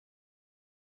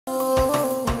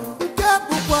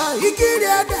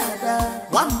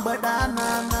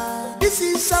This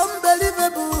is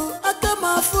unbelievable.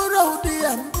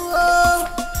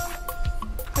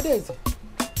 Adeze,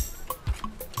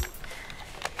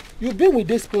 you've been with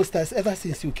these posters ever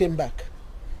since you came back.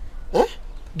 Huh?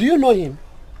 Do you know him?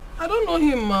 I don't know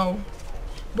him now.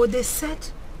 But they said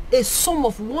a sum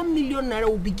of 1 million naira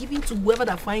will be given to whoever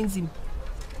that finds him.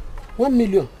 1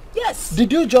 million? Yes.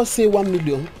 Did you just say 1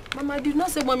 million? Mama, I did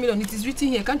not say 1 million. It is written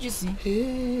here. Can't you see?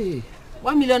 Hey.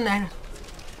 1 million naira.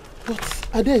 But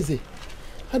Adeze,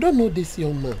 I don't know this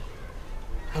young man.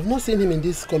 I've not seen him in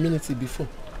this community before.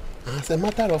 As a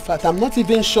matter of fact, I'm not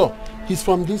even sure he's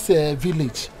from this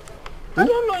village. I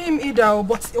don't know him either,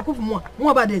 but more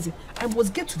about Adeze. I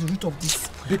must get to the root of this.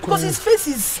 Because his face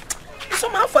is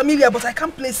somehow familiar, but I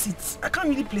can't place it. I can't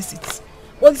really place it.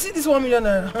 Well, you see this 1 million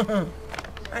naira?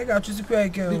 I got to secure a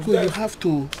girl. Because you have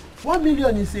to. 1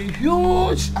 million is a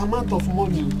huge amount of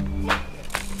money.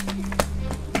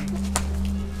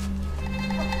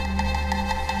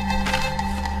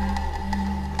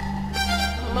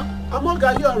 Among,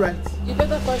 are you alright? You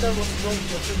better find out what's wrong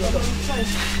with your children. I'm fine.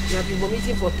 You have been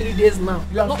vomiting for 3 days now.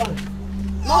 You are fine.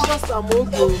 Not just Among,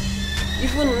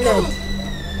 even Ned.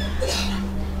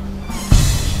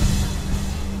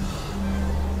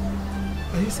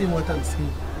 Are you seeing what I'm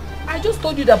saying? I just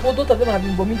told you that both of them have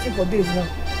been vomiting for days now.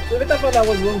 So you better find out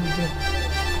what's wrong with them.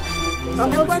 Are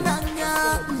you alright?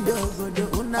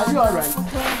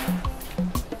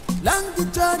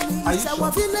 Are you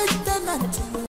sure?